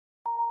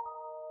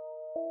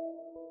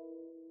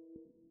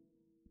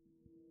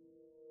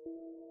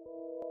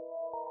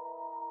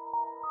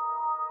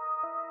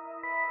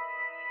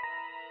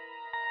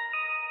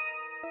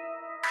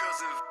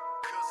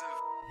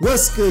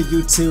What's good,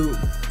 YouTube?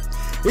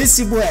 It's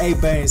your boy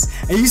A-Bangs,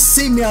 and you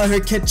see me out here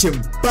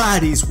catching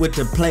bodies with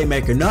the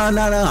playmaker. No,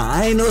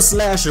 I ain't no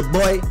slasher,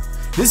 boy.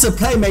 This is a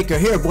playmaker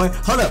here, boy.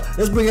 Hold up,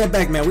 let's bring that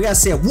back, man. We gotta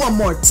say it one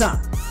more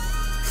time.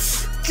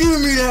 Give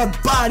me that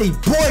body,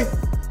 boy.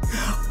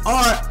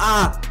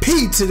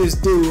 R.I.P. to this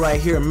dude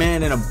right here,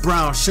 man, in a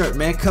brown shirt,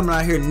 man. Coming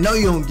out here, know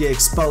you don't get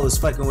exposed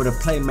fucking with a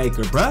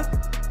playmaker, bruh.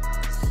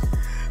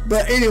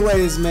 But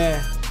anyways,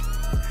 man,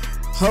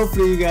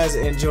 hopefully you guys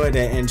enjoyed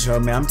that intro,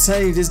 man. I'm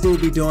telling you, this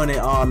dude be doing it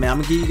all, man.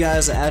 I'm gonna give you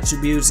guys an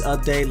attributes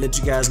update, let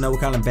you guys know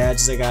what kind of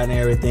badges I got and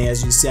everything.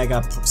 As you see, I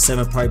got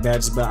 7 park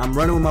badges, but I'm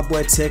running with my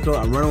boy Tickle.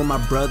 I'm running with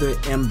my brother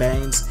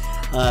M-Bangs.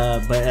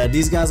 But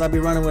these guys I'll be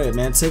running with,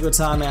 man. Tickle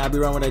time, man. I'll be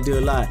running with that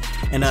dude a lot.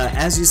 And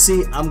as you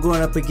see, I'm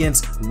going up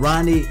against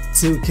Ronnie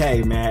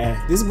 2K,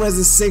 man. This was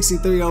a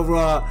 63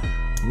 overall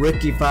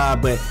rookie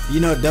 5, but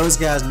you know those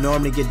guys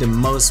normally get the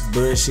most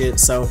bullshit,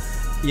 so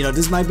you know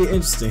this might be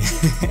interesting.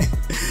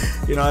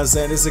 You know what I'm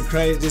saying? This is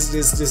crazy. This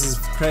is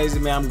crazy,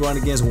 man. I'm going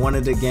against one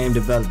of the game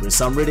developers,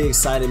 so I'm really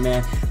excited,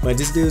 man. But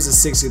this dude's a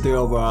 63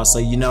 overall, so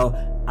you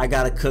know I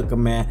gotta cook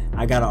him, man.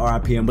 I gotta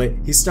RIP him. But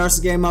he starts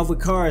the game off with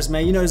cars,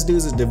 man. You know this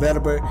dude's a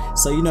developer,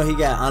 so you know he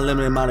got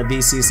unlimited amount of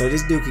VC, so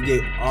this dude could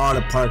get all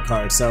the park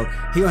cards. So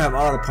he gonna have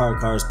all the park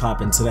cards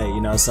popping today,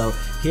 you know. So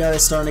he already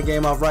starting the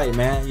game off right,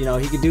 man. You know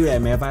he could do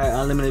that, man. If I had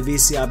unlimited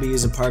VC, I'll be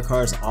using park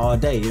cards all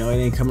day. You know it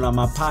ain't coming out of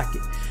my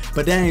pocket.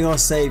 But that ain't gonna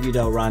save you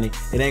though, Ronnie.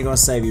 It ain't gonna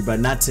save you, but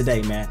not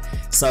today, man.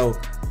 So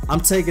I'm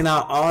taking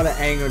out all the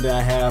anger that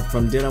I have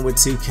from dealing with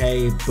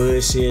 2K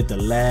bullshit, the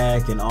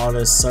lag, and all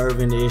the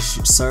server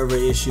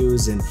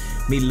issues, and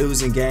me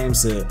losing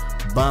games to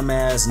bum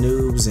ass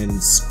noobs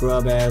and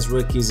scrub ass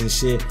rookies and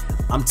shit.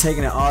 I'm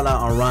taking it all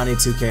out on Ronnie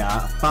 2K.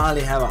 I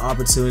finally have an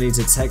opportunity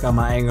to take out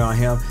my anger on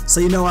him. So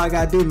you know what I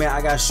gotta do, man?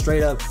 I gotta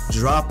straight up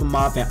drop him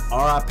off and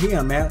RIP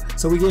him, man.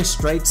 So we get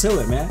straight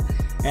to it, man.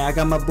 And I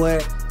got my boy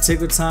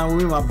Tickle Time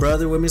with me, my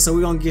brother with me, so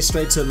we're gonna get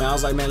straight to it, man. I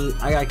was like, man,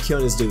 I gotta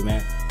kill this dude,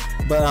 man.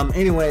 But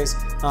anyways,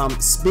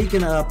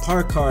 speaking of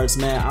park cards,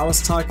 man, I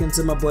was talking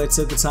to my boy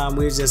Tickle Time.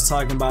 We were just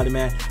talking about it,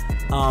 man.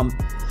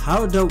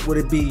 How dope would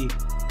it be?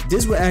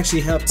 This would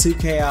actually help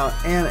 2K out,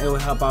 and it will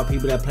help out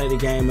people that play the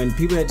game and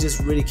people that just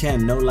really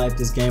can't know like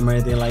this game or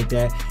anything like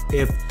that.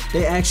 If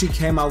they actually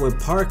came out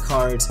with park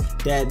cards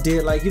that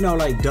did, like, you know,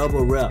 like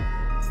double rep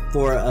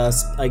for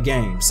a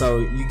game. So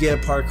you get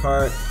a park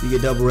card, you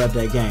get double rep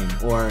that game.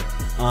 Or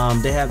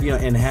they have, you know,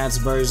 enhanced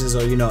versions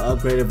or, you know,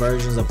 upgraded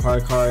versions of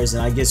park cards,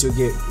 and I guess you'll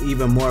get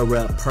even more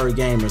rep per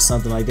game or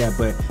something like that.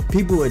 But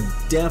people would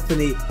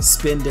definitely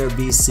spend their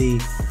VC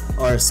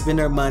or spend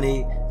their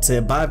money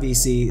to buy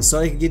VC so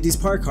they can get these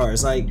park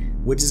cards, like,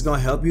 which is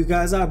gonna help you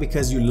guys out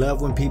because you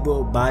love when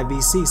people buy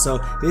VC. So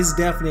this is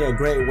definitely a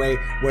great way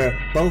where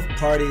both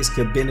parties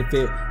could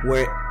benefit,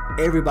 where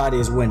everybody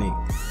is winning.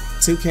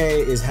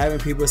 2K is having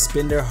people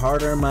spend their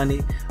hard-earned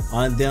money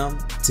on them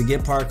to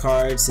get park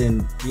cards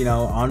and, you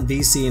know, on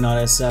VC and all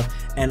that stuff,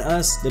 and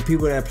us, the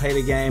people that play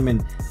the game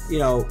and, you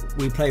know,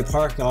 we play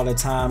park all the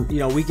time, you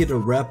know, we get to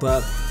rep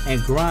up and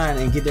grind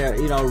and get their,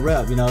 you know,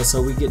 rep, you know,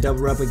 so we get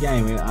double rep a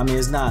game. I mean,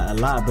 it's not a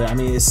lot, but I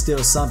mean, it's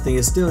still something.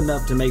 It's still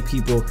enough to make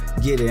people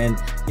get it, and,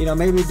 you know,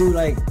 maybe do,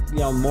 like, you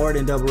know, more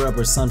than double rep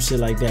or some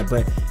shit like that.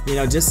 But, you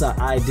know, just an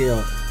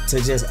ideal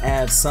to just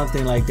add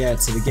something like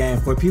that to the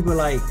game for people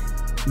like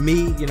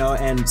me, you know,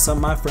 and some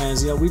of my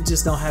friends. You know, we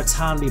just don't have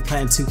time to be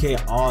playing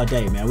 2K all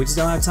day, man. We just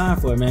don't have time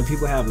for it, man.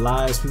 People have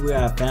lives, people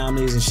have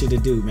families and shit to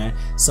do, man.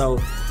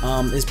 So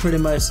it's pretty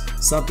much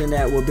something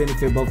that will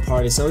benefit both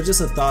parties. So it's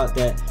just a thought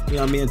that, you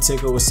know, me and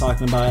Tickle was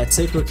talking about.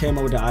 Tickle came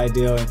up with the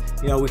idea, and,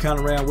 you know, we kind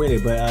of ran with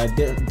it, but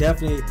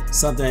definitely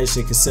something that you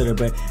should consider.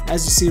 But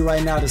as you see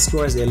right now, the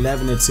score is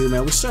 11-2,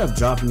 man. We straight up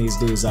dropping these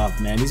dudes off,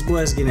 man. These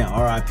boys getting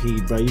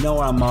RIP, bro. You know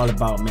what I'm all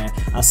about, man.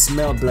 I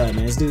smell blood,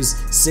 man. This dude's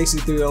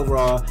 63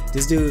 overall.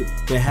 This dude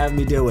been having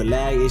me deal with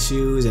lag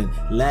issues and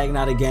lagging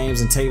out of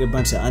games and taking a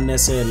bunch of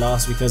unnecessary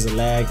loss because of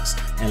lags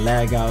and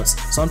lag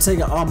outs. So I'm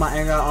taking all my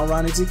anger out on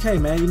Ronnie 2K,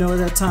 man. You know, at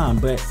that time.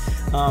 But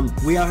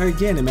we out here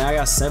getting it, man. I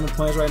got 7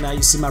 points right now.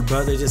 You see my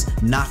brother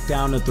just knocked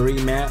down the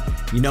 3, man.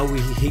 You know,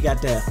 he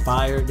got that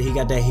fire, he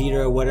got that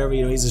heater or whatever.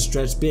 You know, he's a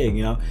stretch big,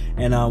 you know.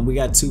 And we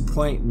got 2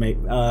 point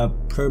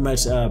pretty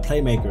much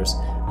playmakers.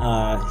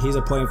 He's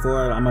a point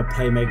forward, I'm a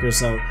playmaker,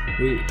 so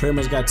we pretty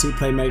much got 2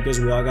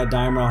 playmakers. We all got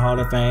Diamond Hall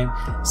of Fame.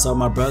 So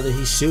my brother,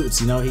 he shoots,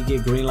 you know, he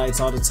get green lights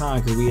all the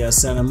time because we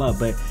set him up.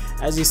 But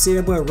as you see,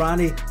 that boy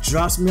Ronnie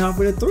drops me off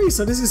with a 3,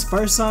 so this is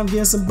first time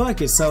getting some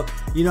buckets. So,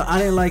 you know, I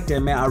didn't like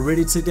that, man. I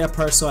really took that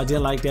personal. I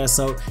didn't like that.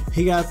 So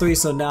he got a 3,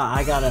 so now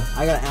I gotta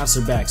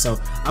answer back. So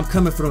I'm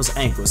coming for those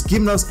ankles.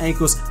 Give me those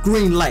ankles,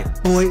 green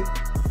light, boy.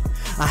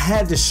 I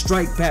had to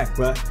strike back,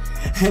 bruh.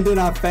 And then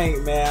I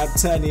faint, man. I'm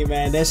telling you,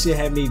 man, that shit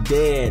had me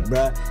dead,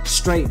 bruh.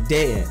 Straight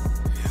dead.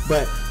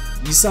 But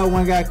you saw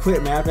one guy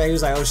quit, man. After he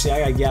was like, oh shit, I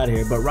gotta get out of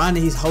here. But Ronnie,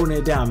 he's holding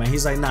it down, man.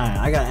 He's like,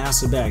 nah, I gotta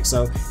answer back.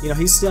 So, you know,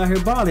 he's still out here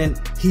balling.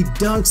 He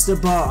dunks the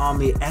ball on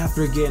me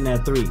after getting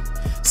that 3.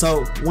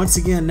 So once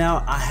again,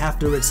 now I have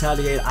to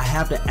retaliate. I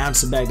have to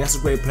answer back. That's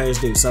what great players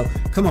do. So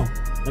come on,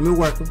 let me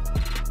work him.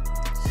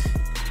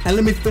 And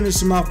let me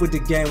finish him off with the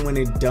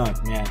game-winning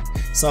dunk, man.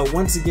 So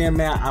once again,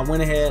 man, I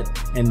went ahead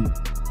and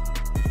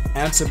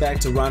answered back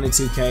to Ronnie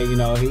 2K. You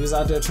know, he was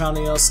out there trying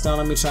to, you know, stun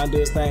on me, trying to do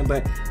his thing,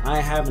 but I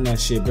ain't having that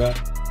shit, bro.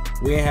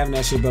 We ain't having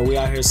that shit, bro. We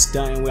out here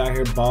stunting, we out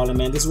here balling,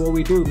 man. This is what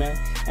we do, man.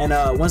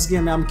 And once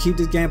again, man, I'm gonna keep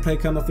this gameplay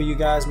coming for you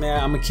guys,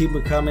 man. I'm gonna keep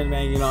it coming,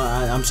 man. You know,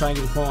 I'm trying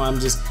to get the point where I'm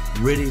just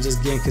really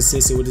just getting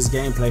consistent with this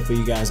gameplay for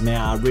you guys,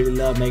 man. I really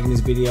love making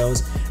these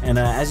videos. And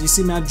as you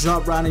see, man, I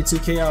dropped Ronnie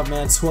 2K off,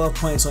 man. 12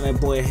 points on that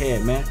boy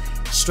head, man.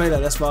 Straight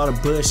up, that's for all the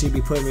bullshit he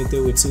be putting me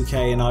through with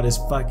 2K and all this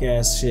fuck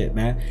ass shit,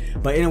 man.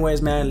 But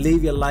anyways, man,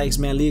 leave your likes,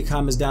 man. Leave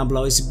comments down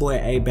below. It's your boy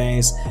A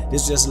Bangs.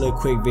 This is just a little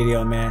quick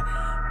video, man.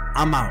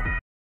 I'm out.